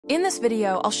In this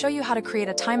video, I'll show you how to create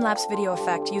a time-lapse video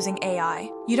effect using AI.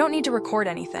 You don't need to record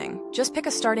anything, just pick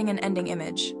a starting and ending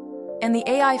image. And the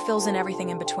AI fills in everything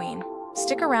in between.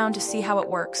 Stick around to see how it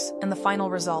works and the final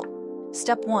result.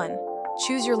 Step 1.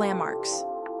 Choose your landmarks.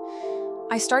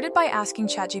 I started by asking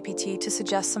ChatGPT to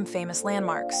suggest some famous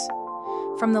landmarks.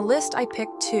 From the list, I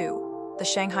picked two: the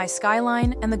Shanghai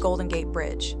skyline and the Golden Gate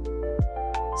Bridge.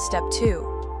 Step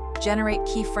 2. Generate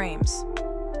keyframes.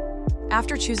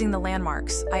 After choosing the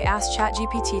landmarks, I asked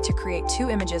ChatGPT to create 2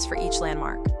 images for each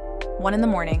landmark, one in the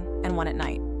morning and one at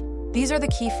night. These are the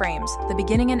keyframes, the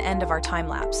beginning and end of our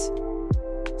time-lapse.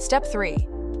 Step 3.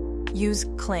 Use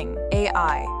Kling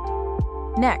AI.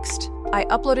 Next, I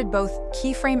uploaded both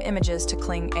keyframe images to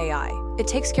Kling AI. It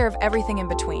takes care of everything in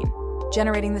between,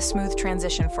 generating the smooth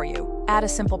transition for you. Add a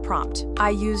simple prompt. I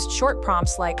used short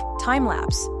prompts like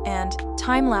time-lapse and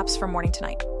time-lapse from morning to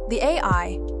night. The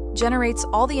AI generates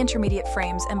all the intermediate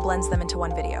frames and blends them into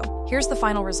one video. Here's the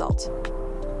final result.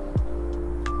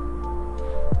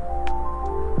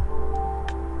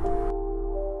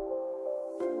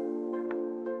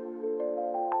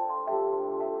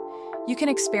 You can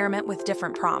experiment with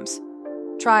different prompts.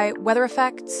 Try weather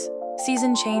effects,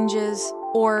 season changes,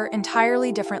 or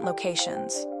entirely different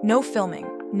locations. No filming,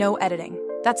 no editing.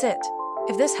 That's it.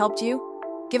 If this helped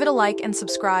you, give it a like and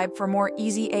subscribe for more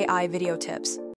easy AI video tips.